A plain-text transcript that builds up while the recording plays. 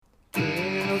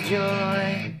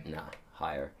Killjoy. Nah,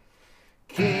 higher.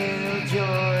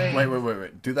 Killjoy.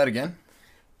 Wait. Do that again.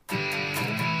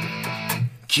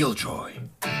 Killjoy.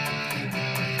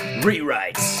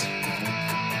 Rewrites.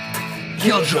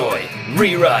 Killjoy.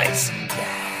 Rewrites.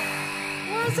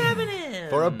 What's happening?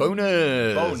 For a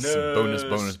bonus. Bonus.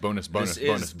 Bonus. This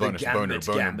is the Gambit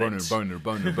Gambit.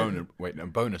 Boner. Wait, no,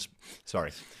 bonus.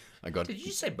 Sorry. I got... Did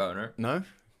you say boner? No?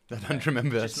 I don't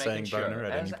remember Just saying making boner sure.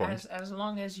 at any point. As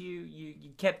long as you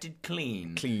kept it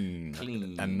clean. Clean.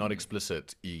 And not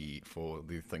explicit E for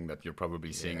the thing that you're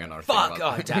probably seeing in our Fuck! thing.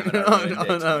 Oh, damn it, I ruined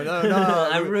it. No.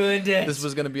 I ruined it. This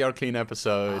was going to be our clean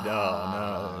episode.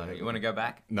 Oh, no. You want to go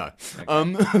back? No.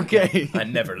 Okay. I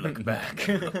never look back.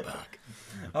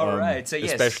 All right, so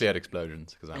yes. Especially at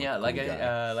explosions. Cause I'm Yeah, a cool like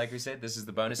guy. like we said, this is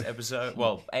the bonus episode.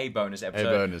 Well, a bonus episode.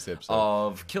 bonus episode.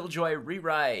 Of Killjoy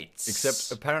Rewrites.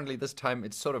 Except apparently this time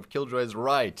it's sort of Killjoy's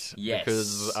right. Yes.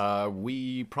 Because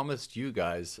we promised you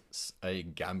guys a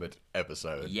Gambit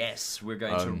episode. Yes, we're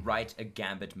going to write a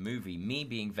Gambit movie. Me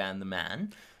being Van the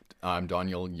Man. I'm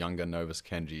Daniel Younger Novus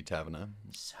Kenji Taverner.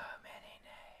 So many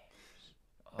names.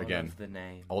 All Again, of the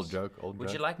names. Old joke.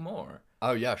 Would you like more?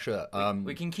 Oh, yeah, sure.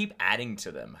 We can keep adding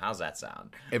to them. How's that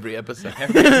sound? Every episode.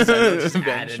 we'll just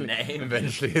add a name.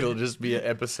 Eventually it'll just be an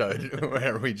episode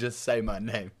where we just say my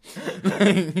name.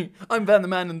 I'm Van the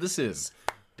Man and this is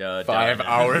 5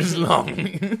 hours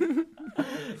long.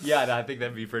 Yeah, no, I think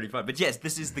that'd be pretty fun. But yes,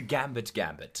 this is the Gambit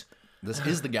Gambit. This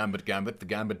is the Gambit. The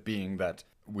Gambit being that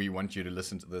we want you to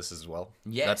listen to this as well.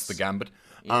 Yes. That's the Gambit.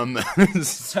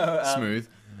 Smooth.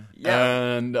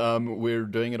 yeah. And we're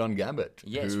doing it on Gambit.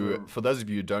 Yes, Who, for those of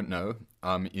you who don't know,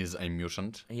 is a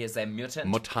mutant. He is a mutant,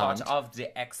 Mutant. part of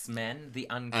the X-Men, the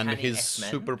uncanny And his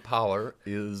X-Men. superpower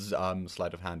is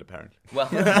sleight of hand, apparently. Well,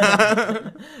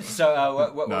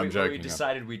 so what I'm we joking.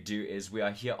 decided we'd do is we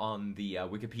are here on the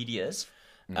Wikipedias.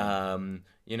 One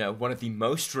of the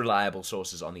most reliable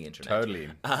sources on the internet. Totally.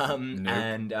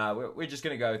 And we're just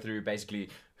going to go through basically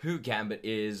who Gambit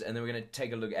is, and then we're going to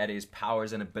take a look at his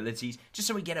powers and abilities, just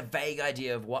so we get a vague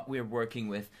idea of what we're working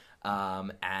with,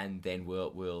 and then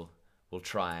we'll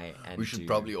try and We should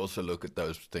probably also look at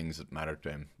those things that matter to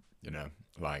him,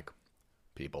 like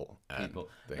people and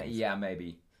things. Yeah,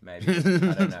 maybe. I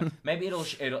don't know. Maybe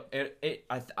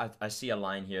I see a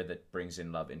line here that brings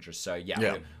in love interest. So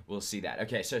yeah. We'll see that.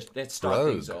 Okay, so let's start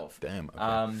things off. Damn.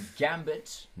 Okay.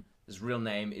 Gambit, his real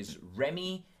name is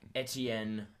Remy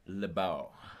Etienne Lebeau.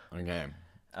 Okay.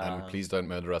 And please don't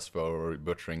murder us for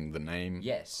butchering the name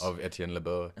of Etienne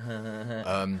Lebeau.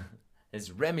 It's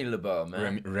Remy Lebeau,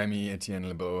 man. Remy Etienne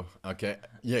Lebeau. Okay.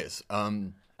 Yes.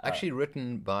 Actually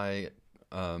written by...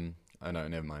 Oh, no,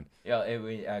 never mind. Yeah, it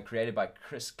was created by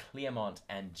Chris Claremont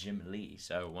and Jim Lee,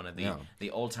 so one of the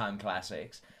all-time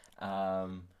classics,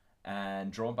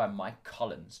 and drawn by Mike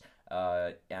Collins.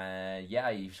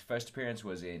 His first appearance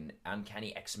was in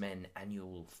Uncanny X-Men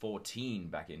Annual 14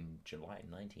 back in July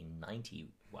 1990.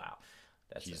 Wow.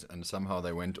 And somehow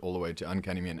they went all the way to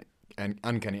Uncanny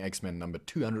X-Men number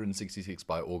 266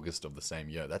 by August of the same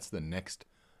year. That's the next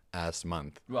ass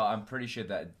month. Well, I'm pretty sure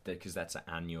that because that's an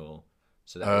annual...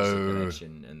 So that was the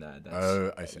connection, and that's...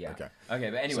 I see. Yeah. Okay.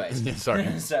 Okay, but anyways.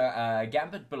 Sorry. So,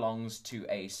 Gambit belongs to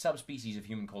a subspecies of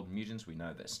human called mutants. We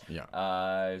know this. Yeah.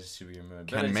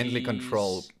 Can mentally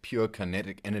control pure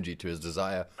kinetic energy to his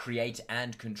desire. Create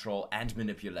and control and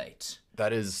manipulate.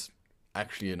 That is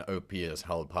actually an OP as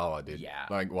hell power, dude. Yeah.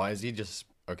 Like, why is he just...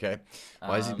 Okay.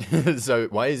 Why is he... So,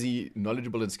 why is he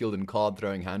knowledgeable and skilled in card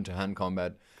throwing, hand-to-hand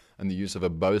combat, and the use of a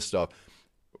bow staff?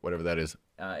 Whatever that is.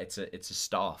 It's a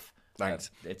staff.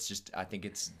 Thanks. It's just, I think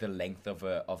it's the length of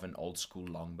an old school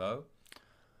longbow.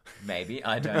 Maybe,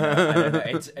 I don't know.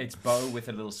 It's bow with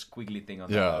a little squiggly thing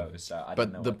on the bow. So I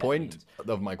don't know. But the point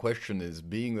of my question is,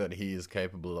 being that he is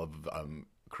capable of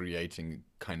creating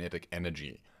kinetic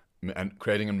energy and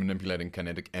creating and manipulating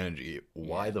kinetic energy,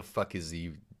 why the fuck is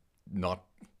he not?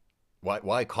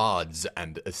 Why cards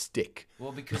and a stick?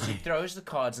 Well, because he throws the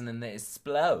cards and then they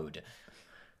explode.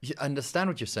 You understand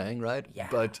what you're saying, right? Yeah.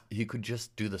 But he could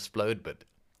just do the explode bit.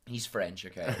 He's French,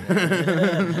 okay.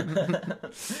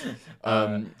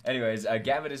 Anyways,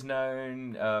 Gambit is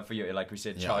known for, like we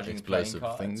said, charging and playing explosive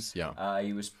cards. things. Yeah.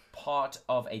 He was part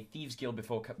of a thieves guild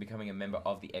before becoming a member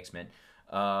of the X-Men.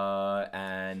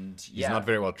 And he's not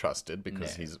very well trusted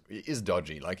because he is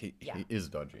dodgy. Like he is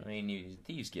dodgy. I mean, he's a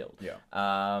thieves guild. Yeah.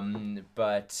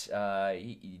 But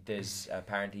there's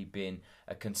apparently been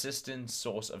a consistent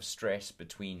source of stress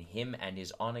between him and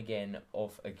his on-again,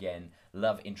 off-again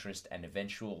love interest and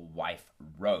eventual wife,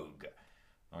 Rogue.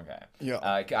 Okay. Yeah.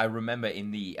 I remember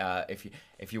in the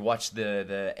if you watch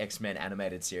the X-Men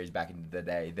animated series back in the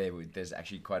day, there's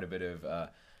actually quite a bit of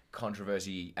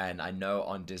controversy, and I know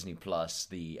on Disney Plus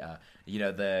the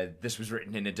this was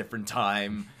written in a different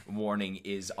time warning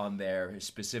is on there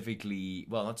specifically.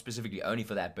 Well, not specifically only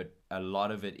for that, but a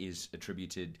lot of it is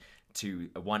attributed to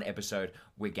one episode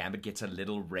where Gambit gets a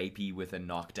little rapey with a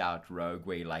knocked out rogue,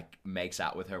 where he like makes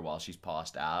out with her while she's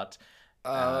passed out.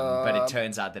 But it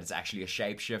turns out that it's actually a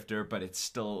shapeshifter, but it's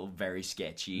still very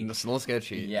sketchy. It's still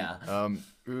sketchy. Yeah.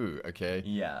 Okay.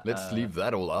 Yeah. Let's leave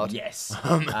that all out. Yes.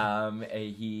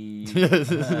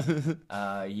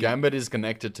 Gambit is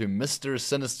connected to Mr.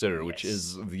 Sinister, which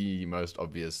is the most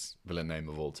obvious villain name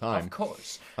of all time. Of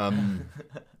course.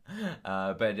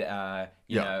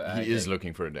 He is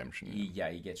looking for redemption. He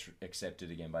gets accepted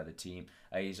again by the team.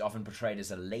 He's often portrayed as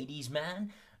a ladies'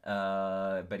 man,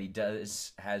 but he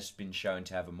has been shown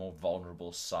to have a more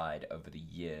vulnerable side over the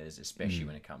years, especially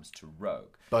when it comes to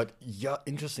Rogue. But yeah,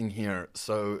 interesting here.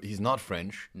 So he's not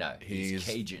French. No, he's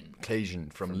Cajun. Cajun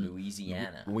from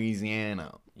Louisiana.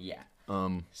 Louisiana. Yeah.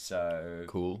 So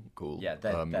cool. Yeah,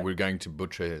 we're going to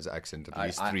butcher his accent at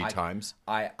least three times.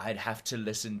 I'd have to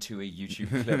listen to a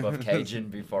YouTube clip of Cajun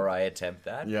before I attempt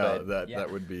that. Yeah, that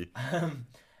would be.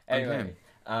 Anyway,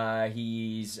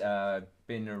 he's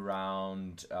been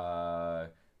around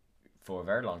for a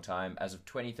very long time. As of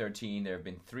 2013, there have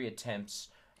been 3 attempts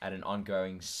at an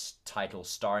ongoing title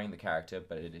starring the character,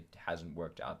 but it hasn't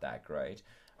worked out that great.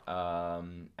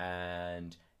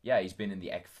 And yeah, he's been in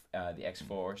the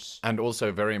X-Force. And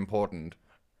also very important,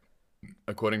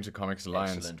 according to Comics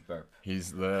Alliance, excellent burp.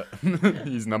 He's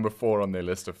he's number 4 on their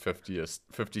list of 50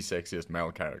 sexiest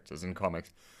male characters in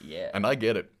comics. Yeah. And I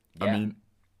get it. Yeah. I mean,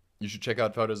 you should check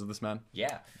out photos of this man.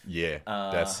 Yeah. Yeah,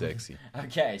 that's sexy.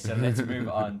 Okay, so let's move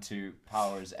on to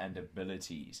powers and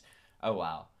abilities. Oh,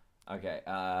 wow. Okay.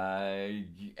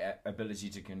 Ability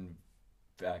to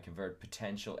convert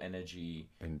potential energy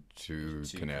into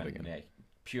kinetic energy.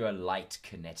 Pure light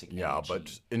kinetic energy. Yeah,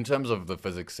 but in terms of the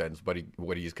physics sense,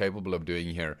 what he's capable of doing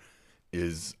here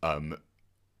is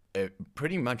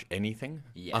pretty much anything.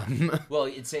 Yeah. Well,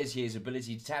 it says here his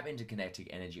ability to tap into kinetic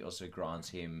energy also grants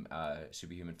him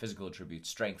superhuman physical attributes: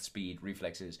 strength, speed,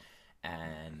 reflexes,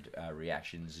 and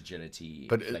reactions, agility,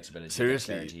 flexibility,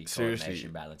 dexterity,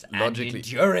 coordination, balance, and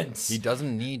endurance. He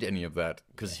doesn't need any of that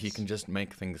because he can just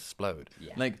make things explode.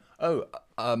 Yeah. Like,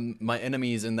 my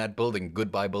enemy is in that building.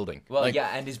 Goodbye, building. Well,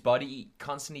 and his body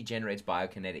constantly generates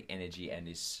biokinetic energy and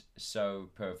is so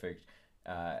perfect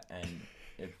and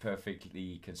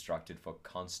perfectly constructed for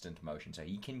constant motion. So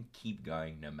he can keep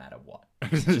going no matter what.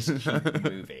 He can just keep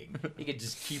moving. He can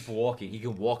just keep walking. He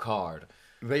can walk hard.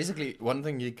 Basically, one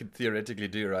thing he could theoretically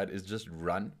do, right, is just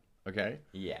run, okay?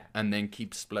 Yeah. And then keep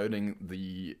exploding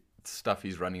the stuff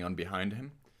he's running on behind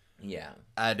him. Yeah.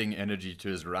 Adding energy to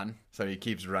his run, so he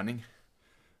keeps running.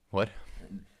 What?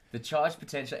 The charged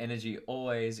potential energy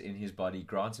always in his body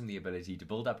grants him the ability to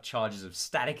build up charges of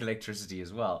static electricity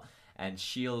as well, and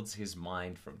shields his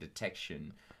mind from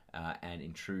detection and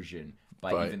intrusion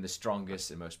by even the strongest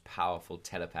and most powerful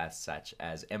telepaths such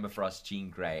as Emma Frost,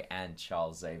 Jean Grey, and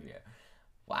Charles Xavier.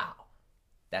 Wow.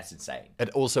 That's insane. It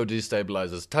also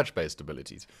destabilizes touch-based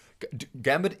abilities.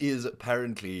 Gambit is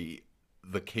apparently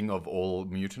the king of all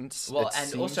mutants. Well, and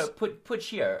seems. Also put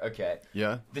here, okay.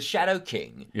 Yeah. The Shadow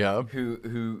King. Yeah.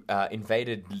 Who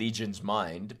invaded Legion's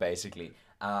mind, basically.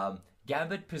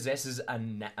 Gambit possesses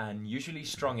an unusually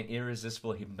strong and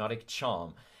irresistible hypnotic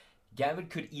charm. Gambit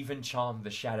could even charm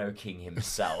the Shadow King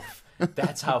himself.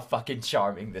 That's how fucking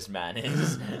charming this man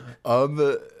is.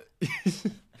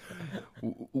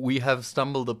 We have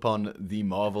stumbled upon the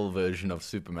Marvel version of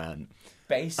Superman.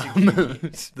 Basically.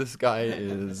 This guy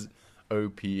is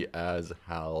OP as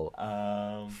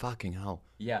hell. Fucking hell.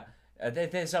 Yeah.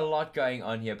 There's a lot going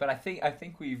on here, but I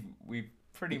think we've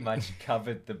pretty much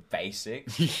covered the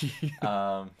basics.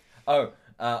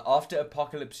 After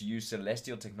Apocalypse used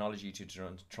celestial technology to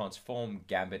transform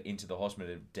Gambit into the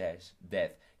Horseman of Death,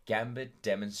 Gambit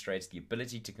demonstrates the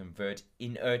ability to convert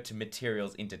inert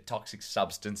materials into toxic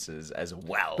substances as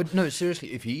well. But no,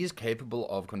 seriously, if he is capable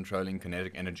of controlling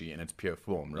kinetic energy in its pure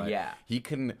form, right? Yeah. He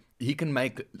can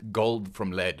make gold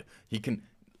from lead. He can...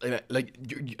 Like,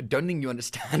 don't think you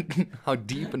understand how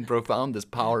deep and profound this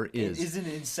power is. It is an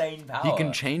insane power. He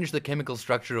can change the chemical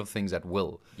structure of things at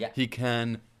will. Yeah. He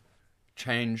can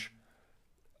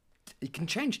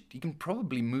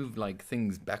probably move like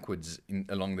things backwards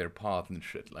along their path and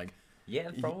shit. Like,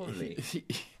 yeah, probably.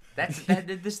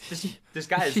 This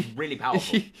guy is really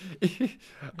powerful.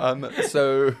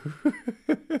 So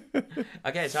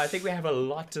okay, so I think we have a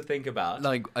lot to think about.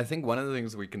 Like, I think one of the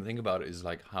things we can think about is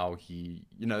like how he,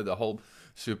 the whole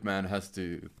Superman has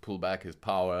to pull back his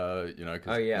power,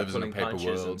 because he lives in a paper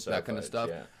world, that kind of stuff.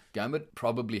 Yeah. Gambit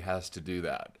probably has to do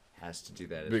that. Has to do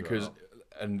that as Because, well.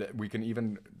 and we can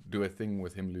even do a thing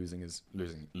with him losing his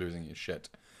shit.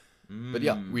 But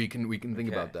yeah, we can think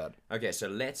about that. Okay, so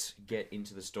let's get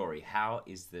into the story. How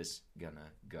is this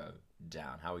gonna go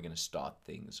down? How are we gonna start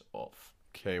things off?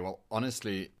 Okay, well,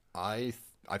 honestly, I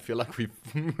feel like we've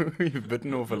we've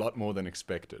bitten off a lot more than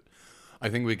expected. I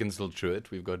think we can still chew it.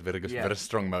 We've got very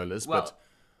strong molars, Well,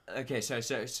 okay, so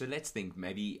let's think.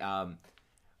 Maybe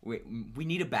we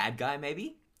need a bad guy,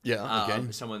 maybe. Yeah,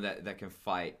 okay. Someone that can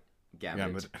fight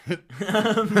Gambit.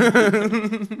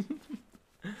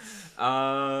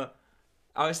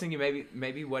 I was thinking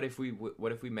maybe what if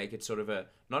we make it sort of a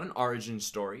not an origin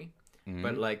story,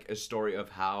 but like a story of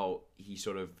how he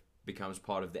sort of becomes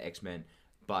part of the X-Men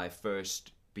by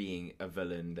first being a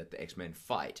villain that the X-Men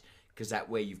fight, because that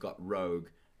way you've got Rogue,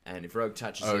 and if Rogue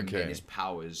touches him, then his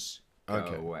powers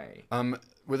go away.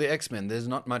 With the X-Men, there's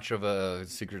not much of a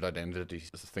secret identity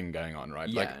thing going on, right?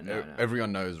 Yeah, no.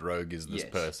 Everyone knows Rogue is this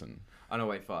person. Oh no,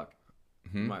 wait, fuck.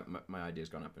 My idea's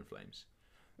gone up in flames.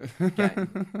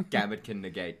 Gambit can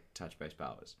negate touch-based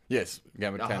powers. Yes,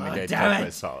 Gambit can negate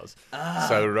touch-based powers.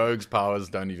 So Rogue's powers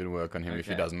don't even work on him if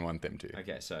he doesn't want them to.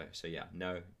 Okay, so yeah,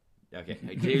 no. Okay,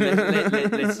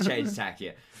 let's change tack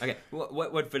here. Okay,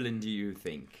 what villain do you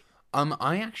think?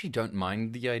 I actually don't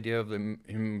mind the idea of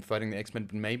him fighting the X-Men,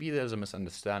 but maybe there's a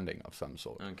misunderstanding of some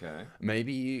sort. Okay.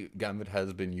 Maybe Gambit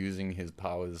has been using his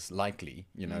powers lightly,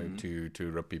 to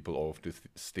rip people off, to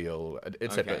steal,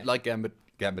 etc. Okay. Like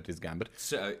Gambit is Gambit.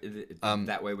 So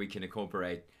that way we can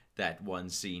incorporate that one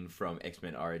scene from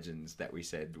X-Men Origins that we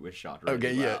said was shot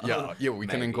really well. Yeah. We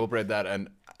can incorporate that, and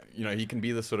he can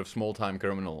be the sort of small-time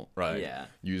criminal, right? Yeah.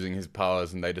 Using his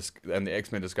powers, and the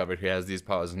X-Men discover he has these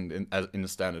powers, and in the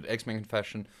standard X-Men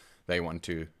fashion, they want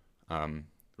to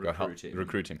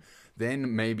recruit him.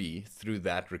 Then maybe through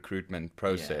that recruitment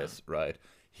process, right,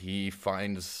 he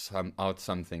finds some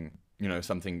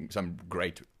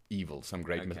great evil, some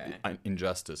great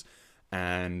injustice,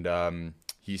 and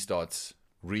he starts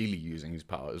really using his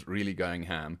powers, really going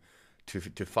ham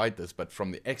to fight this. But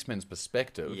from the X-Men's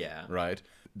perspective, right,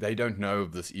 they don't know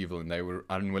of this evil, and they were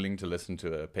unwilling to listen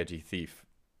to a petty thief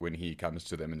when he comes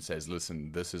to them and says,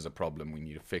 listen, this is a problem, we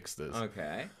need to fix this.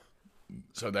 Okay.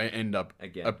 So they end up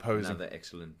opposing... Another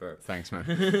excellent burp. Thanks,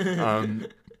 man.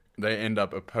 They end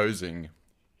up opposing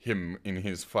him in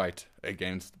his fight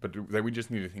against... But we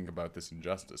just need to think about this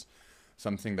injustice.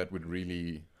 Something that would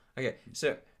really... Okay,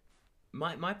 so...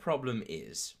 My problem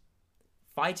is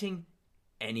fighting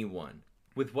anyone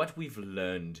with what we've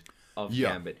learned of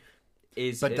Gambit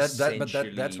is that's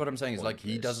what I'm saying. Is like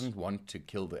he doesn't want to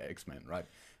kill the X-Men, right?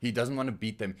 He doesn't want to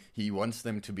beat them. He wants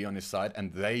them to be on his side,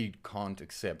 and they can't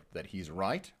accept that he's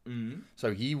right. Mm-hmm.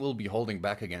 So he will be holding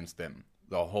back against them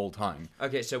the whole time.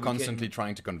 Okay, so constantly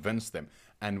trying to convince them,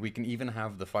 and we can even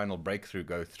have the final breakthrough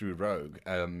go through Rogue,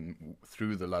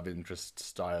 through the love interest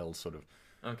style sort of.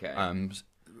 Okay.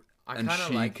 I kind of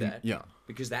like that. Yeah.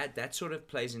 Because that sort of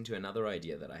plays into another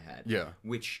idea that I had. Yeah.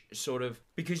 Which sort of...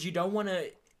 Because you don't want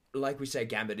to... Like we say,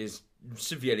 Gambit is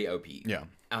severely OP. Yeah.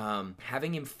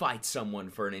 Having him fight someone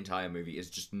for an entire movie is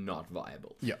just not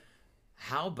viable. Yeah.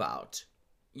 How about...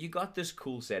 You got this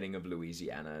cool setting of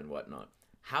Louisiana and whatnot.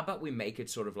 How about we make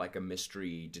it sort of like a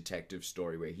mystery detective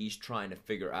story where he's trying to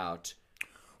figure out...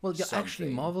 Well, yeah,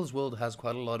 actually, Marvel's world has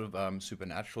quite a lot of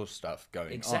supernatural stuff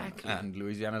going on. And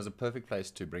Louisiana is a perfect place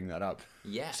to bring that up.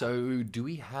 Yeah. So, do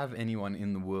we have anyone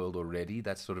in the world already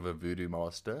that's sort of a voodoo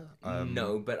master?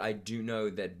 No, but I do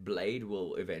know that Blade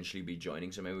will eventually be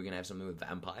joining, so maybe we can have something with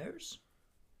vampires?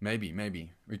 Maybe.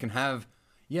 We can have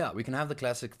the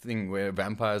classic thing where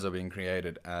vampires are being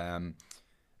created, and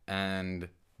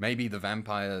maybe the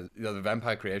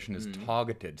vampire creation is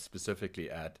targeted specifically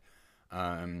at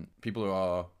people who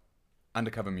are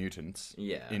undercover mutants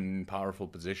in powerful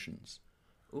positions.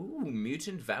 Ooh,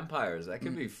 mutant vampires. That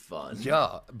could be fun.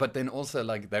 Yeah, but then also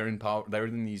like they're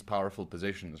in these powerful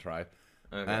positions, right?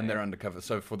 Okay. And they're undercover.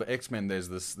 So for the X-Men there's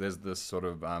this sort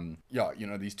of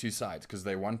these two sides, because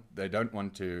they don't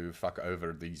want to fuck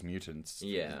over these mutants.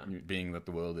 Yeah. Being that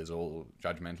the world is all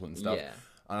judgmental and stuff.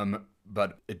 Yeah.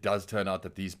 But it does turn out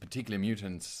that these particular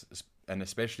mutants, and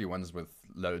especially ones with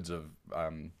loads of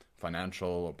financial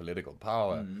or political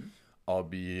power, are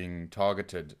being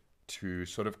targeted to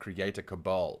sort of create a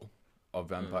cabal of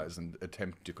vampires and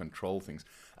attempt to control things.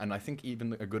 And I think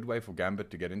even a good way for Gambit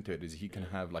to get into it is he can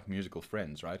have like musical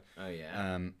friends, right? Oh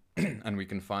yeah. And we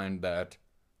can find that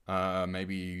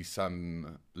maybe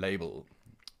some label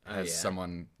has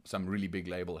some really big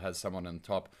label has someone on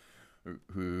top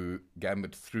who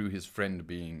Gambit, through his friend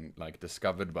being like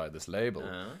discovered by this label,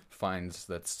 finds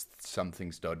that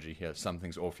something's dodgy here,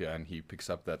 something's off here, and he picks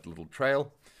up that little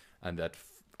trail, and that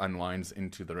unwinds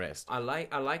into the rest. I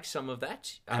like some of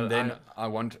that. And then I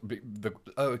want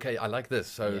okay, I like this.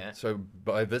 So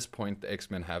by this point, the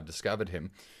X-Men have discovered him,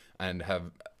 and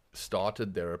have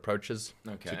started their approaches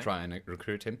to try and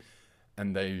recruit him,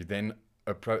 and they then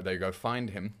they go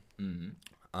find him.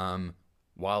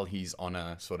 While he's on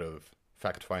a sort of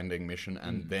fact-finding mission,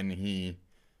 and then he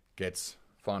gets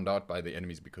found out by the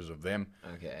enemies because of them.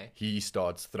 Okay. He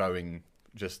starts throwing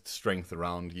just strength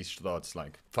around. He starts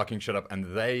like fucking shit up, and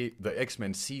the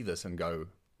X-Men see this and go,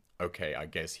 okay, I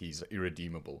guess he's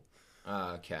irredeemable.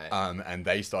 Okay. And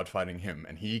they start fighting him,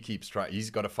 and he keeps trying.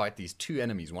 He's got to fight these two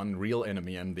enemies, one real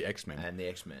enemy and the X-Men.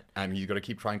 And he's got to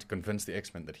keep trying to convince the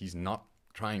X-Men that he's not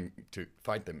trying to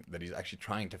fight them, that he's actually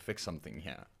trying to fix something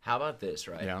here. How about this,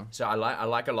 right? Yeah. So I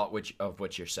like a lot of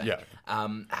what you're saying. Yeah.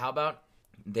 How about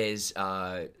there's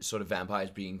sort of vampires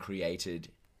being created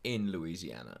in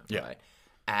Louisiana, right?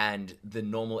 And the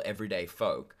normal everyday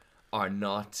folk are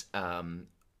not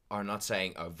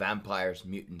saying, oh, vampires,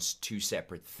 mutants, two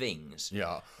separate things.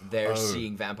 Yeah. They're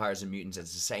seeing vampires and mutants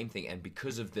as the same thing, and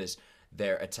because of this,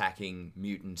 they're attacking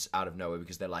mutants out of nowhere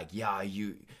because they're like, yeah,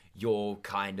 you're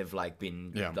kind of like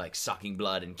been like sucking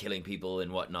blood and killing people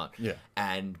and whatnot. Yeah.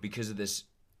 And because of this,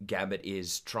 Gambit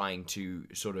is trying to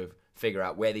sort of figure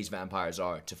out where these vampires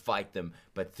are to fight them,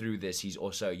 but through this he's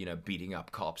also, beating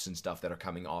up cops and stuff that are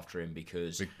coming after him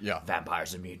because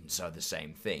vampires and mutants are the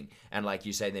same thing. And like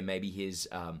you say, then maybe his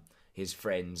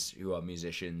friends who are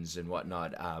musicians and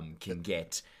whatnot can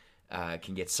get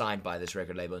signed by this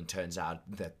record label, and turns out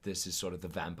that this is sort of the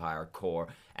vampire core,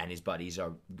 and his buddies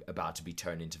are about to be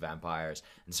turned into vampires,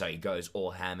 and so he goes all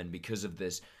ham. And because of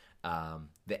this,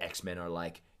 the X-Men are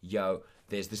like, yo,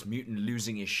 there's this mutant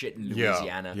losing his shit in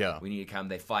Louisiana. Yeah. We need to come.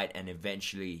 They fight, and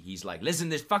eventually he's like, listen,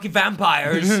 there's fucking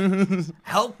vampires.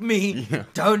 Help me. Yeah.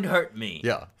 Don't hurt me.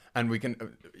 Yeah. And we can,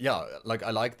 like,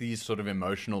 I like these sort of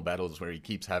emotional battles where he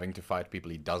keeps having to fight people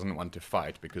he doesn't want to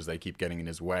fight because they keep getting in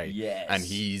his way. Yes. And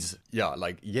he's,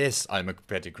 like, yes, I'm a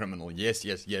petty criminal. Yes,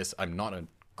 I'm not a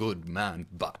good man,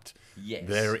 but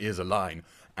there is a line,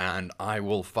 and I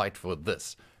will fight for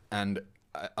this. And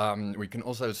we can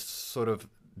also sort of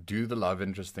do the love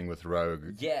interest thing with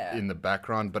Rogue in the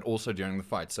background, but also during the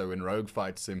fight. So when Rogue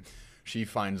fights him, she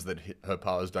finds that her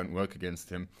powers don't work against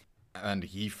him, and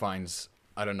he finds,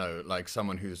 I don't know, like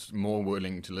someone who's more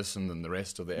willing to listen than the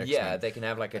rest of the X-Men. Yeah, they can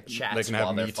have like a chat they can while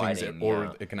have they're meetings, fighting.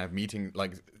 Or they can have meeting,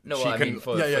 like... No, she I can, mean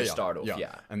for start off,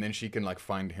 And then she can like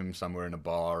find him somewhere in a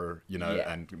bar,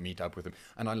 and meet up with him.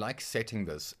 And I like setting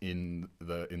this in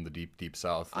the deep, deep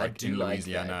South, like in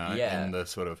Louisiana, in the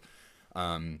sort of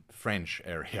French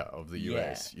area of the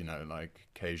US, like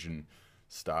Cajun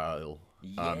style.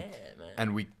 Man.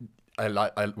 And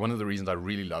one of the reasons I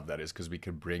really love that is because we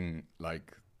could bring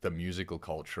like the musical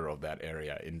culture of that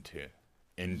area into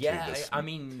this. I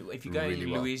mean, if you go really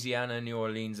in Louisiana, New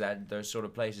Orleans, those sort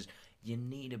of places, you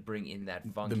need to bring in that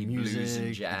funky blues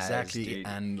and jazz, exactly, dude.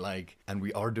 And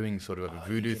we are doing sort of a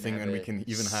voodoo thing, and we can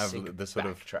even have the sort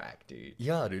of track, dude.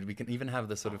 Yeah, dude, we can even have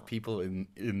the sort of people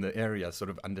in the area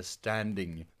sort of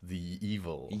understanding the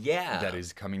evil that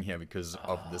is coming here because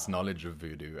of this knowledge of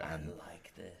voodoo. And I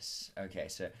like this. Okay,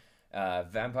 so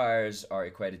vampires are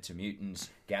equated to mutants.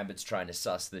 Gambit's trying to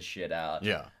suss this shit out.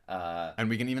 Yeah, and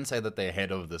we can even say that the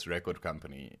head of this record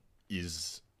company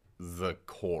is the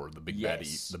core, the big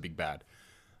baddie, the big bad.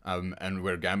 And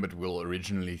where Gambit will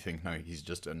originally think, no, he's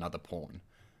just another pawn,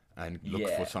 and look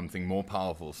for something more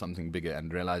powerful, something bigger,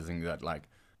 and realizing that like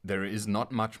there is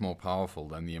not much more powerful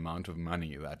than the amount of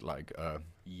money that like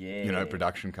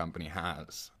production company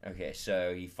has. Okay,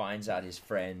 so he finds out his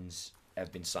friends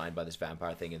have been signed by this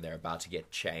vampire thing, and they're about to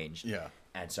get changed. Yeah.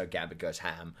 And so Gambit goes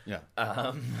ham. Yeah.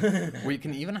 We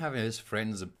can even have his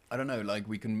friends. I don't know. Like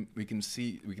we can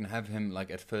have him like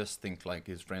at first think like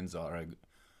his friends are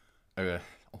a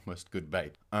almost good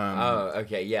bait.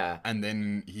 Okay, yeah. And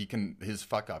then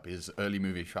his early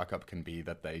movie fuck up can be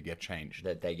that they get changed.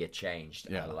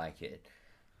 Yeah. I like it.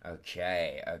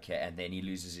 Okay. And then he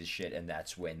loses his shit, and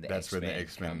that's when the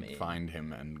X-Men find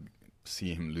him and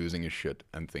see him losing his shit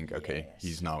and think, okay,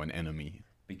 he's now an enemy.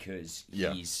 Because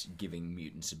he's giving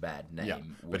mutants a bad name. Yeah,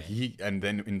 but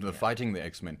then in the fighting the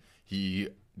X-Men, he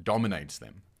dominates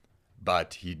them,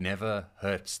 but he never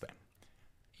hurts them.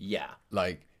 Yeah.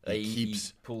 Like, he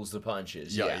pulls the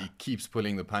punches. Yeah, he keeps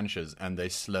pulling the punches, and they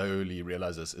slowly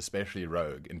realize this, especially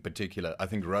Rogue in particular. I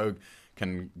think Rogue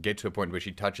can get to a point where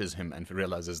she touches him and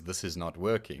realizes this is not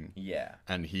working. Yeah.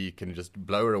 And he can just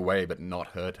blow her away but not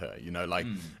hurt her, like,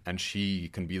 and she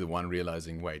can be the one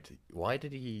realizing, wait, why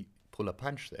did he pull a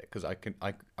punch there? Because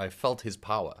I felt his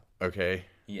power, okay?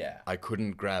 Yeah. I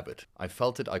couldn't grab it. I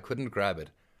felt it, I couldn't grab it,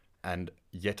 and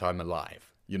yet I'm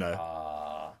alive,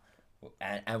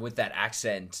 And with that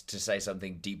accent, to say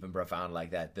something deep and profound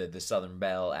like that, the Southern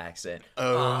Belle accent.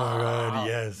 Oh my god,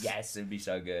 yes. Yes, it'd be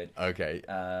so good. Okay.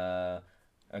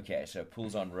 Okay, so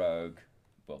pulls on Rogue.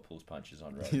 Well, pulls punches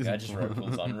on Rogue. I just wrote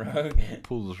pulls on Rogue.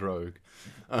 Pulls Rogue.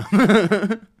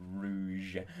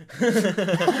 Rouge.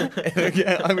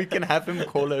 Yeah, we can have him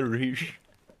call her Rouge.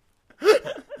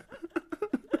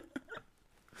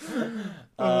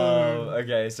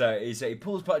 Okay, so he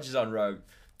pulls punches on Rogue,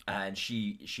 and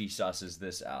she susses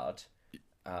this out.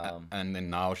 And then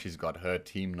now she's got her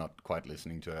team not quite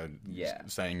listening to her,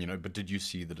 saying, but did you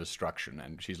see the destruction?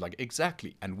 And she's like,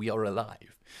 exactly, and we are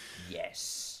alive.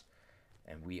 Yes,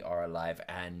 and we are alive.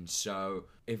 And so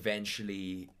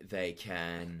eventually they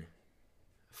can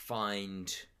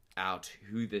find out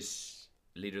who this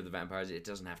leader of the vampires is. It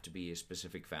doesn't have to be a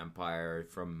specific vampire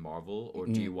from Marvel, or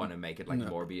do you want to make it like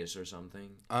Morbius or something?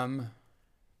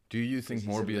 Do you think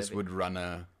Morbius would run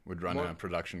a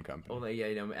production company? Oh, yeah,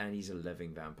 and he's a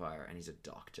living vampire, and he's a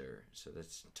doctor, so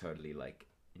that's totally like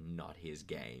not his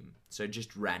game. So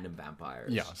just random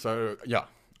vampires. Yeah. So yeah,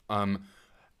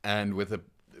 and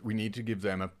we need to give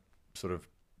them a sort of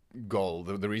goal.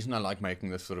 The reason I like making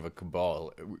this sort of a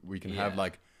cabal, we can have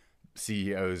like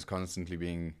CEOs constantly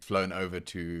being flown over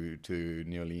to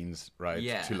New Orleans, right?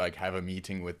 Yeah. To like have a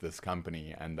meeting with this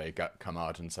company, and they come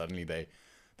out, and suddenly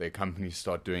their companies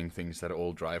start doing things that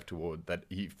all drive toward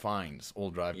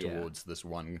towards this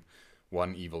one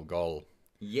evil goal.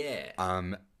 Yeah.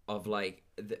 Of like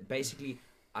basically,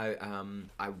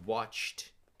 I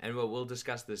watched, and we'll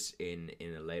discuss this in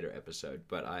a later episode,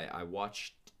 but I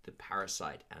watched the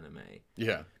Parasite anime.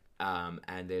 Yeah.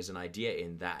 And there's an idea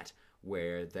in that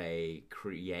where they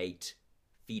create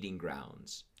feeding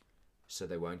grounds so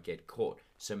they won't get caught.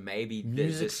 So maybe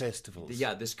music festivals.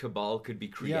 Yeah, this cabal could be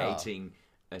creating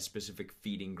a specific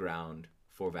feeding ground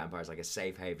for vampires, like a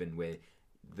safe haven where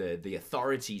the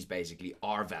authorities basically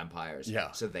are vampires.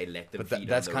 Yeah. So they let them feed.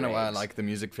 That's kind of why I like the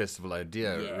music festival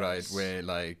idea, right? Where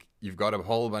like you've got a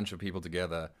whole bunch of people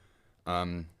together,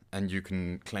 and you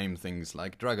can claim things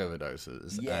like drug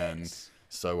overdoses and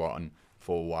so on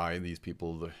for why these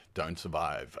people don't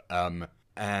survive.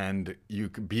 And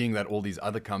being that all these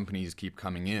other companies keep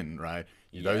coming in, right?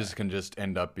 Those can just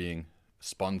end up being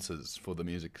sponsors for the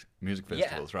music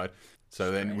festivals, right?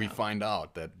 So then we find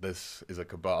out that this is a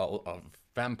cabal of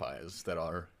vampires that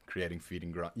are creating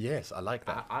feeding ground. Yes, I like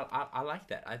that. I like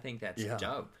that. I think that's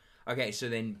dope. Okay, so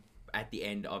then at the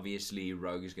end, obviously,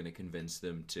 Rogue is going to convince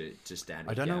them to stand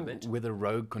with Gambit. I don't know whether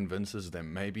Rogue convinces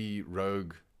them. Maybe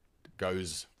Rogue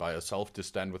goes by herself to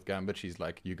stand with Gambit. She's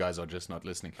like, you guys are just not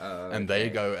listening. And they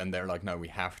go and they're like, no, we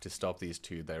have to stop these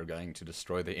two. They're going to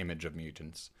destroy the image of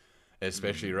mutants.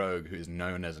 Especially Rogue, who is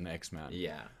known as an X-Man.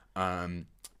 Yeah. And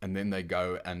then they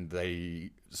go and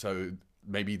so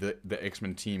maybe the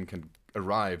X-Men team can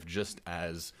arrive just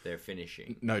as... They're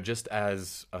finishing. No, just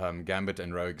as Gambit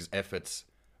and Rogue's efforts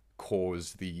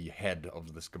cause the head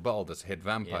of this cabal, this head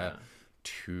vampire,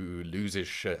 to lose his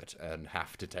shit and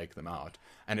have to take them out.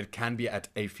 And it can be at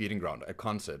a feeding ground, a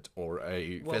concert, or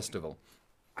a festival.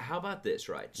 How about this,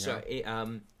 right? Yeah.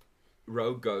 So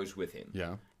Rogue goes with him.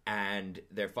 Yeah. And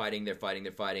they're fighting.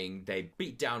 They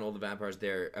beat down all the vampires.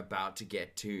 They're about to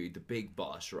get to the big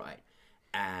boss, right?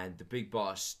 And the big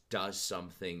boss does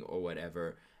something or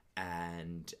whatever,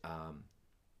 and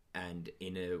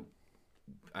in a,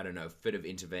 I don't know, fit of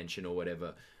intervention or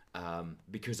whatever,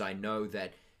 because I know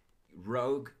that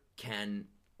Rogue can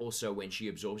also, when she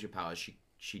absorbs your powers,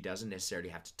 she doesn't necessarily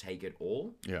have to take it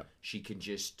all. Yeah. She can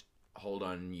just hold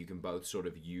on, you can both sort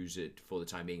of use it for the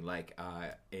time being, like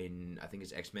in, I think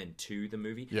it's X-Men 2, the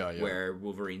movie, where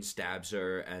Wolverine stabs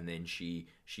her and then she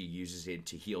uses it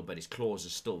to heal, but his claws are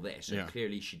still there, so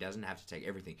clearly she doesn't have to take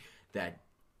everything. That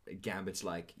Gambit's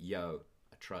like, yo,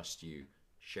 I trust you,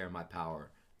 share my power.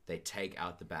 They take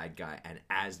out the bad guy, and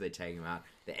as they take him out,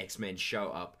 the X-Men show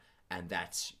up, and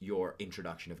that's your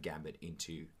introduction of Gambit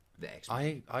into the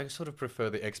X-Men. I sort of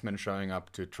prefer the X-Men showing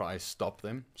up to try stop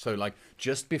them. So like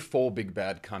just before Big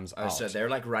Bad comes out. So they're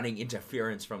like running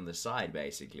interference from the side,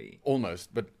 basically.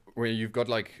 Almost, but where you've got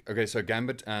like, okay, so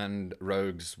Gambit and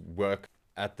Rogue's work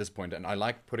at this point, and I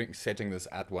like setting this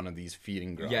at one of these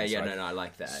feeding grounds. Yeah, right? no, I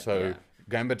like that. So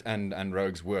Gambit and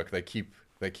Rogue's work, they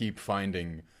keep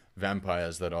finding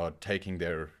vampires that are taking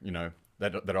their,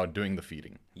 that are doing the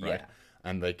feeding, right?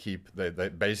 and they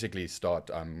basically start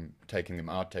taking them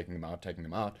out,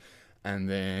 and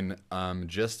then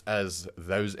just as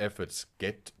those efforts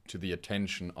get to the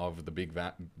attention of the big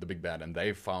bad, and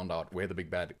they've found out where the big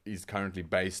bad is currently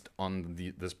based on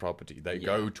this property, they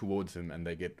go towards him and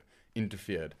they get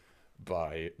interfered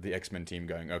by the X-Men team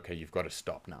going, okay, you've got to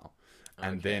stop now.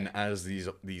 And then as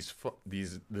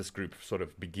this group sort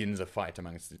of begins a fight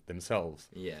amongst themselves,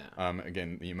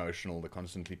 again, the emotional, the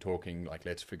constantly talking, like,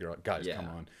 let's figure out, guys,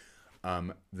 come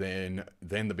on. Then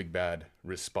the big bad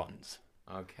responds.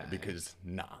 Okay. Because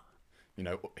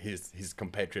his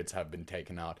compatriots have been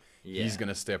taken out. Yeah. He's going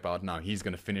to step out now. He's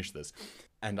going to finish this.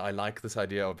 And I like this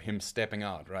idea of him stepping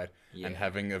out, right? Yeah. And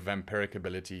having a vampiric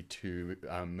ability to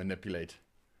manipulate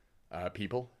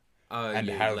people. And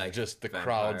have like just the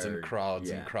crowds and crowds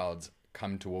and crowds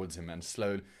come towards him, and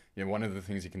slowly, one of the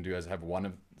things he can do is have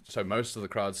so most of the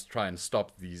crowds try and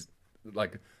stop these,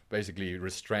 like, basically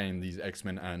restrain these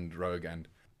X-Men and Rogue and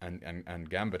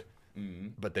Gambit. Mm-hmm.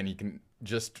 But then he can,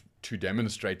 just to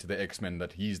demonstrate to the X-Men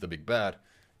that he's the big bad,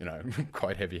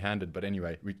 quite heavy-handed. But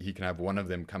anyway, he can have one of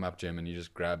them come up to him, and he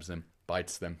just grabs them,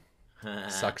 bites them,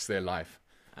 sucks their life.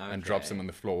 Okay. And drops them on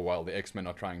the floor while the X-Men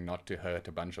are trying not to hurt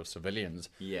a bunch of civilians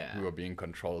who are being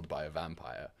controlled by a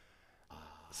vampire.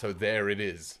 So there it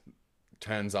is.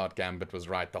 Turns out Gambit was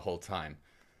right the whole time.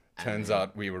 Turns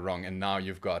out we were wrong. And now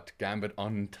you've got Gambit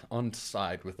on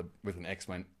side with an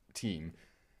X-Men team.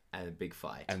 And a big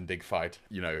fight.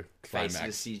 Climax.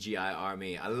 Faceless CGI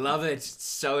army. I love it. It's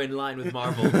so in line with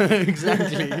Marvel.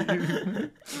 Exactly.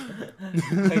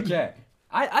 Okay.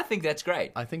 I think that's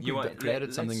great. I think we've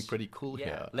created something pretty cool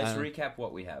here. Let's recap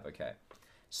what we have, okay?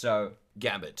 So,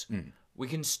 Gambit. We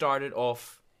can start it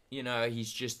off, he's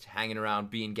just hanging around,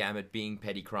 being Gambit, being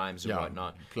petty crimes and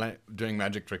whatnot. Doing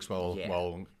magic tricks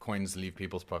while coins leave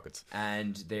people's pockets.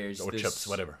 And there's chips,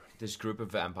 whatever. This group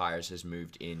of vampires has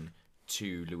moved in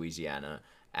to Louisiana,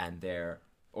 and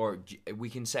we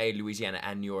can say Louisiana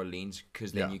and New Orleans,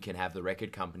 because then you can have the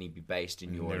record company be based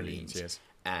in New Orleans. Yes.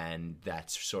 And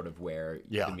that's sort of where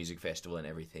the music festival and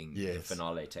everything, the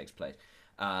finale, takes place.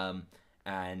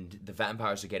 And the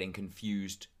vampires are getting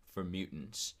confused for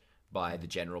mutants by the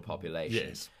general population.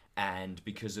 Yes. And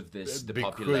because of this,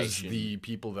 population... Because the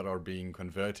people that are being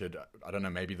converted, I don't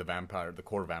know, maybe the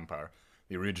core vampire,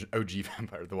 the original OG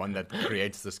vampire, the one that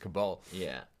creates this cabal...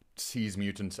 sees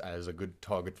mutants as a good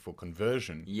target for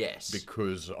conversion. Yes.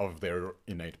 Because of their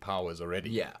innate powers already.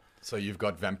 Yeah. So you've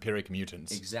got vampiric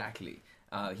mutants. Exactly.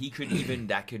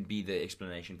 That could be the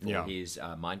explanation for his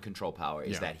mind control power,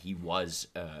 is that he was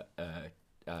a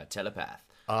telepath.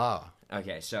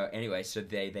 Okay, so anyway,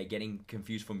 they're getting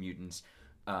confused for mutants,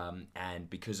 and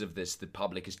because of this, the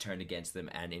public is turned against them,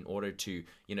 and in order to,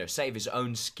 save his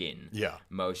own skin,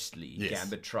 mostly,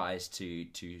 Gambit tries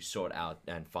to sort out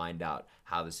and find out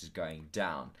how this is going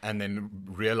down. And then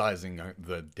realizing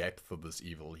the depth of this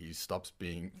evil, he stops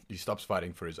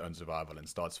fighting for his own survival and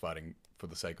starts fighting for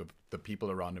the sake of the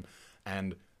people around him,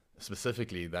 and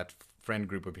specifically that friend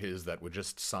group of his that were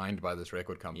just signed by this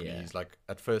record company. He's like,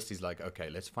 at first he's like, okay,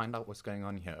 let's find out what's going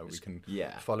on here. We can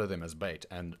follow them as bait,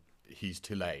 and he's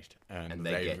too late, and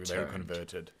they're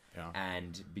converted. Yeah.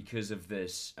 And because of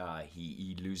this,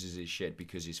 he loses his shit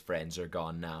because his friends are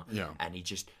gone now, and he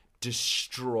just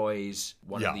destroys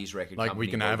one of these record company we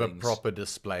can holdings. Have a proper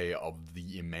display of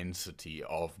the immensity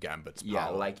of Gambit's power. Yeah,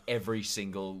 like every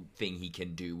single thing he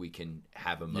can do, we can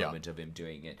have a moment of him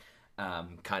doing it.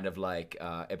 Kind of like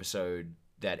that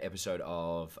episode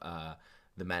of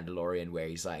The Mandalorian where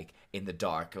he's like in the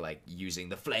dark, like using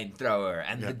the flamethrower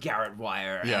and the Garrett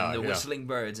wire and the whistling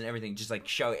birds and everything, just like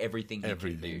show everything he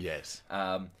can do. Yes.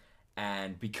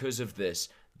 And because of this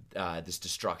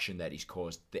destruction that he's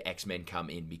caused, the X-Men come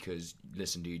in because,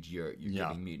 listen, dude, you're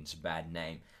giving mutants a bad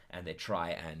name, and they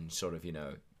try and sort of,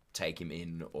 take him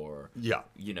in or,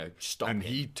 stop him. And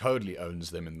he totally owns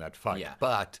them in that fight. Yeah.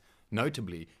 But,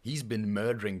 notably, he's been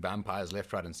murdering vampires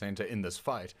left, right, and center in this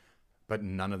fight, but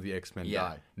none of the X-Men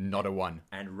die. Not a one.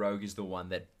 And Rogue is the one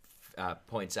that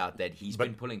points out that he's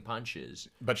been pulling punches.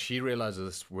 But she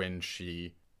realizes when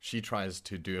she tries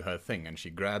to do her thing, and she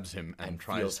grabs him and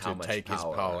tries to take his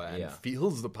power and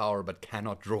feels the power but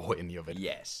cannot draw any of it.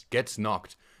 Yes. Gets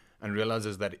knocked and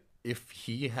realizes that if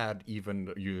he had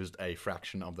even used a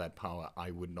fraction of that power,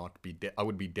 I would not be dead. I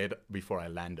would be dead before I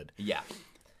landed. Yeah.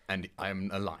 And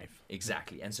I'm alive.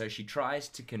 Exactly. And so she tries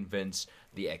to convince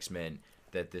the X-Men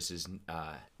that this is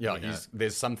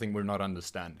there's something we're not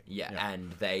understanding.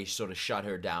 And they sort of shut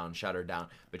her down,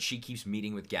 but she keeps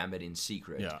meeting with Gambit in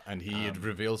secret. And he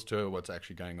reveals to her what's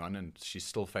actually going on, and she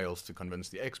still fails to convince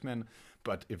the X-Men,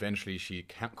 but eventually she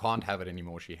can't have it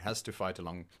anymore. She has to fight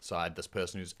alongside this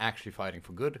person who's actually fighting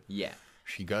for good.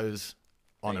 She goes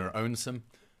on her own sim.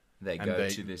 They go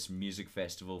to this music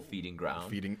festival feeding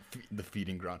ground. The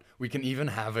feeding ground. We can even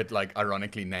have it like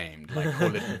ironically named, like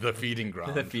call it the feeding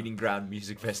ground. The feeding ground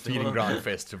music festival. Feeding ground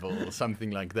festival, or something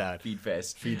like that. Feed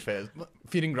fest.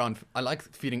 Feeding ground. I like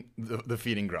the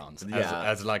feeding grounds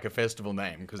as like a festival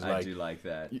name because I do like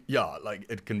that. Yeah, like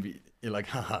it can be. You're like,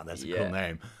 haha, that's a cool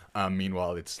name.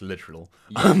 Meanwhile, it's literal.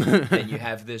 Then you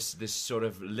have this sort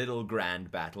of little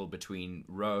grand battle between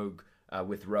Rogue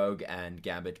and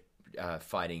Gambit.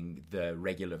 Fighting the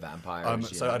regular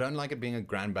vampires. So I don't like it being a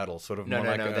grand battle. Sort of. No.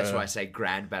 That's why I say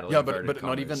grand battle. Yeah, but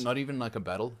not even like a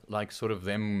battle. Like sort of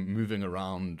them moving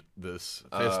around this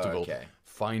festival,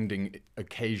 finding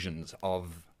occasions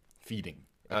of feeding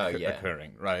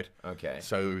occurring. Right. Okay.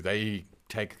 So they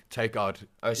take out.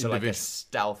 Oh, so like a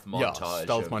stealth montage. Yeah,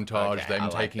 stealth montage. Them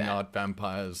taking out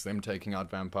vampires.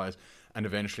 And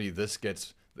eventually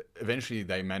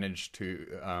they manage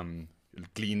to.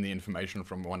 Glean the information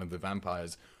from one of the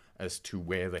vampires as to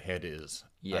where the head is.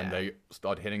 And they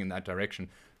start heading in that direction.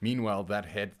 Meanwhile, that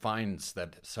head finds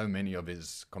that so many of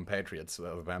his compatriots,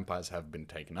 the vampires, have been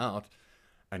taken out.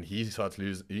 And he starts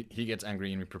he gets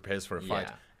angry and he prepares for a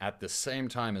fight. At the same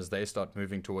time as they start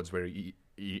moving towards where he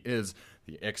is,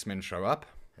 the X-Men show up.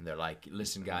 And they're like,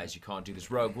 listen, guys, you can't do this.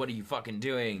 Rogue, what are you fucking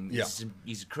doing?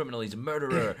 He's a criminal. He's a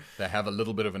murderer. They have a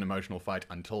little bit of an emotional fight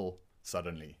until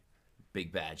suddenly...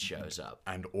 Big Bad shows up.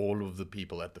 And all of the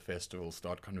people at the festival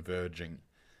start converging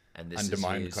and this is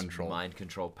mind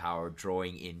control power,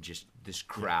 drawing in just this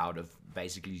crowd of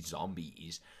basically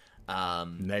zombies.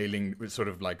 Nailing, sort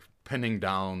of like pinning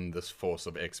down this force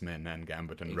of X-Men and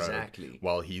Gambit and Rogue.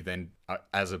 While he then,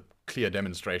 as a clear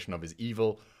demonstration of his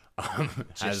evil,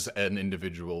 has an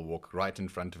individual walk right in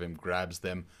front of him, grabs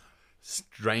them,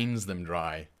 strains them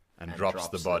dry, and drops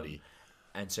the body. Them.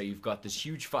 And so you've got this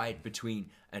huge fight between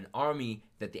an army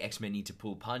that the X-Men need to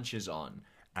pull punches on.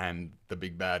 And the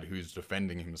Big Bad who's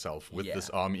defending himself with this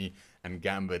army, and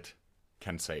Gambit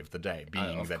can save the day,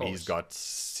 being that he's got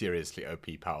seriously OP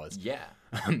powers.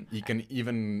 He can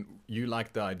even... You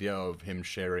like the idea of him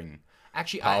sharing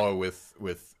power with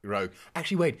Rogue.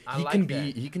 Actually, wait.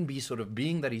 He can be sort of...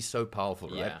 Being that he's so powerful,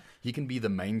 right? He can be the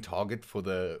main target for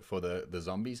the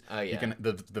zombies.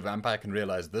 The vampire can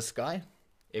realize this guy...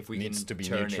 If we needs to be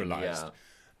neutralized.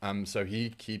 So he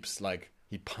keeps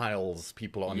he piles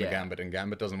people on the Gambit, and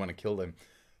Gambit doesn't want to kill them.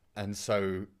 And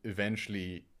so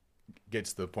eventually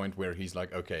gets to the point where he's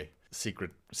like, okay,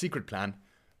 secret plan,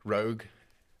 Rogue,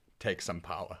 take some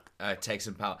power.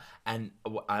 And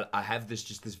I have this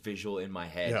visual in my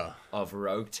head of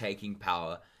Rogue taking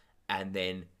power and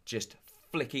then just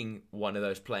flicking one of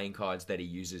those playing cards that he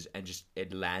uses, and just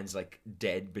it lands like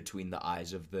dead between the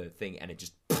eyes of the thing, and it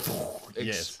just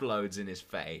explodes in his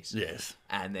face.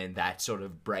 And then that sort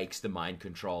of breaks the mind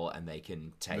control, and they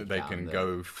can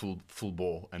go full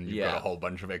bore, and you've got a whole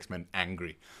bunch of X-Men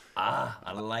angry.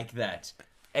 I like that.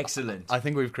 Excellent. I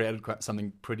think we've created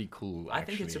something pretty cool, actually. I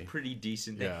think it's a pretty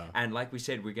decent thing. And like we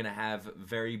said, we're going to have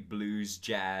very blues,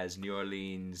 jazz, New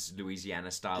Orleans,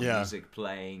 Louisiana style music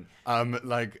playing.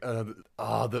 The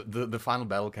final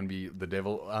battle can be the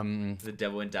devil. The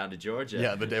devil went down to Georgia.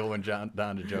 Yeah, the devil went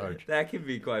down to Georgia. That can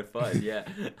be quite fun,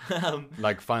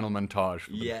 like final montage.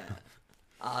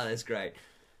 That's great.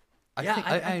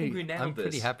 I think we nailed this. I'm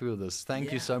pretty happy with this.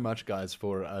 Thank you so much, guys,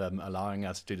 for allowing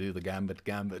us to do the Gambit.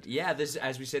 Yeah,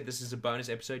 as we said, this is a bonus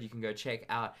episode. You can go check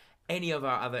out any of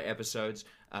our other episodes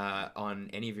on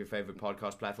any of your favorite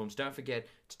podcast platforms. Don't forget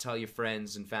to tell your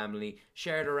friends and family,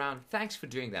 share it around. Thanks for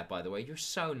doing that, by the way. You're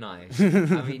so nice.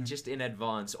 I mean, just in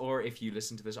advance, or if you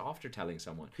listen to this after telling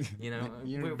someone,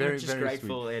 we're just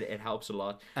grateful. It helps a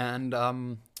lot. And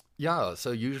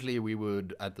so usually we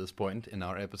would, at this point in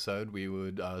our episode, we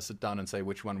would sit down and say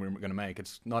which one we're going to make.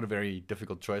 It's not a very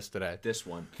difficult choice today. This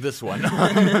one.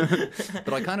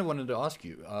 But I kind of wanted to ask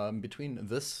you, between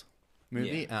this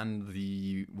movie and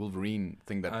the Wolverine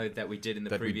thing that we did in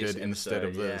the previous episode, instead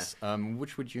of this,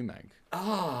 which would you make?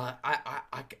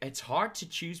 It's hard to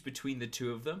choose between the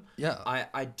two of them.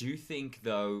 I do think,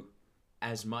 though,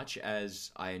 as much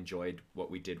as I enjoyed what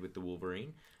we did with the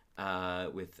Wolverine,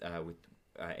 with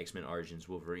X-Men Origins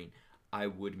Wolverine, I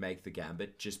would make the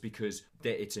Gambit just because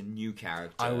it's a new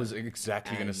character. I was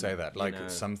exactly going to say that,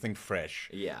 something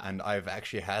fresh. And I've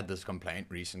actually had this complaint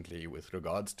recently with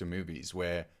regards to movies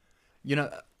where You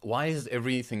know, why is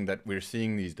everything that we're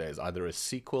seeing these days either a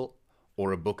sequel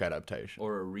or a book adaptation?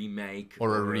 Or a remake.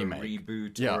 Or a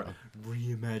reboot. Yeah. Or a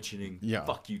reimagining. Yeah.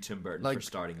 Fuck you, Tim Burton, for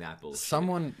starting that bullshit.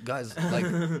 Someone, guys, like,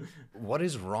 what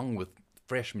is wrong with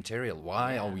fresh material?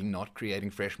 Why are we not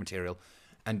creating fresh material?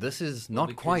 And this is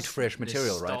not quite fresh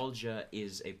material, right? Nostalgia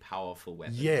is a powerful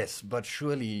weapon. Yes, but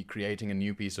surely creating a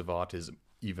new piece of art is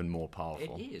even more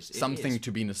powerful. It is. Something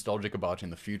to be nostalgic about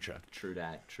in the future. True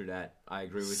that. I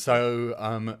agree with you.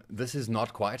 So, this is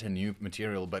not quite a new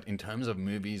material, but in terms of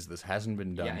movies, this hasn't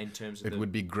been done. Yeah, in terms of it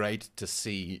would be great to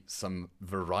see some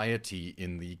variety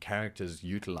in the characters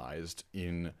utilized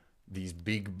in these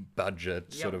big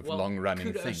budget, sort of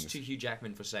long-running things. Kudos to Hugh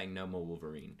Jackman for saying no more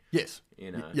Wolverine. Yes.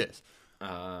 You know? Yes.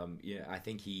 I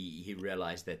think he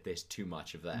realized that there's too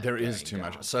much of that. There is too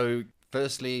much. So,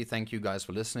 firstly, thank you guys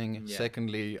for listening. Yeah.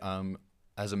 Secondly,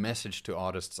 as a message to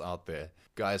artists out there,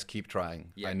 guys, keep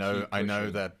trying. Yeah, I know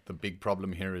that the big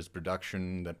problem here is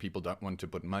production, that people don't want to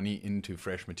put money into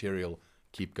fresh material.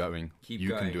 Keep going.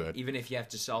 You can do it. Even if you have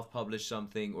to self-publish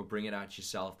something or bring it out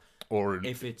yourself. Or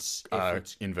if it's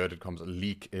inverted commas,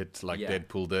 leak it like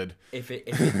Deadpool did. If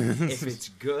it's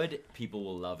good, people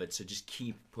will love it. So just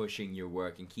keep pushing your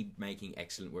work and keep making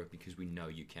excellent work because we know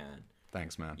you can.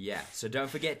 Thanks, man. Yeah, so don't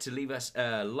forget to leave us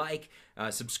a like,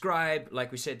 subscribe.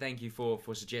 Like we said, thank you for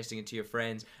suggesting it to your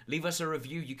friends. Leave us a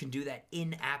review. You can do that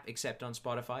in-app, except on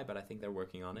Spotify, but I think they're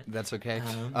working on it. That's okay.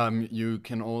 You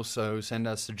can also send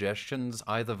us suggestions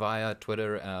either via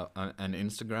Twitter and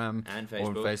Instagram. And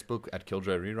Facebook. Or Facebook at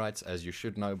Killjoy Rewrites. As you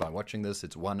should know by watching this,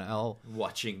 it's 1L.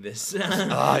 Watching this.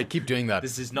 I keep doing that.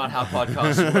 This is not how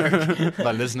podcasts work.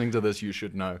 By listening to this, you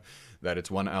should know that it's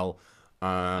 1L.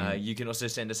 You can also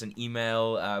send us an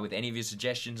email with any of your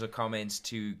suggestions or comments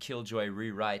to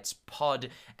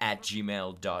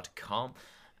killjoyrewritespod@gmail.com.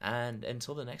 And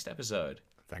until the next episode.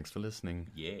 Thanks for listening.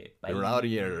 Yeah. Bye. We're out of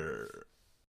here.